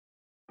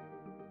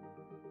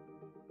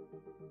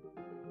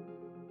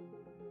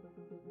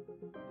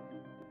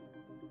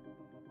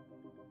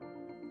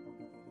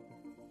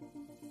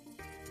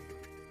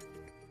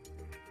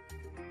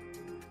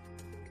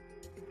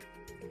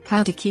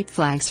How to keep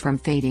flags from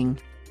fading.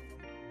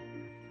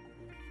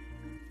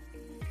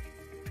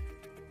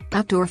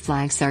 Outdoor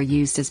flags are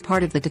used as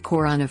part of the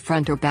decor on a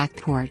front or back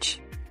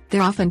porch.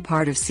 They're often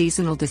part of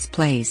seasonal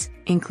displays,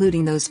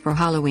 including those for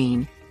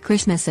Halloween,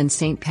 Christmas and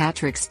St.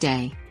 Patrick's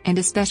Day, and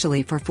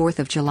especially for 4th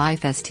of July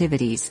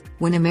festivities,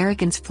 when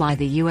Americans fly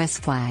the U.S.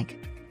 flag.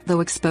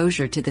 Though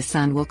exposure to the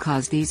sun will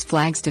cause these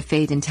flags to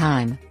fade in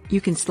time, you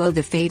can slow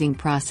the fading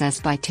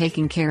process by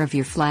taking care of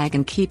your flag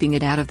and keeping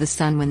it out of the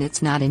sun when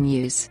it's not in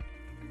use.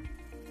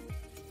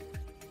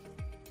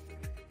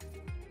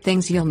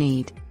 Things you'll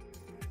need: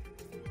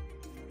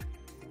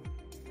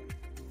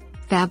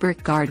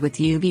 fabric guard with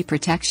UV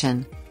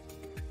protection,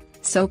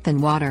 soap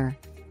and water.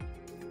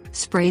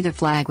 Spray the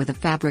flag with a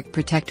fabric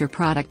protector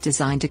product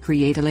designed to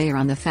create a layer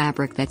on the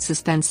fabric that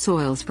suspends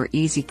soils for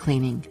easy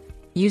cleaning.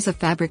 Use a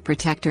fabric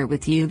protector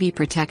with UV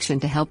protection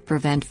to help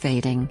prevent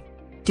fading.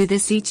 Do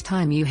this each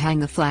time you hang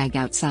the flag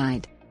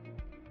outside.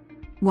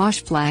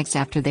 Wash flags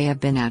after they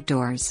have been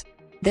outdoors.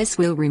 This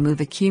will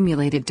remove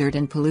accumulated dirt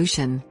and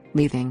pollution,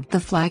 leaving the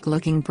flag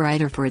looking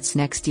brighter for its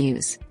next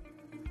use.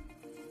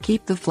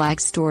 Keep the flag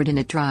stored in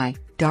a dry,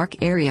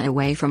 dark area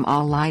away from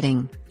all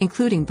lighting,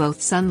 including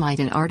both sunlight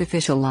and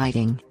artificial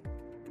lighting.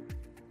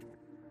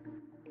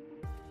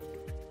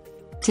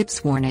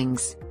 Tips: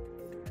 warnings.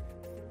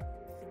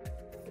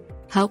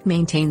 Help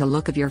maintain the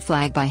look of your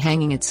flag by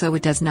hanging it so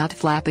it does not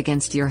flap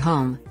against your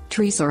home,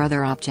 trees or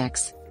other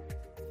objects.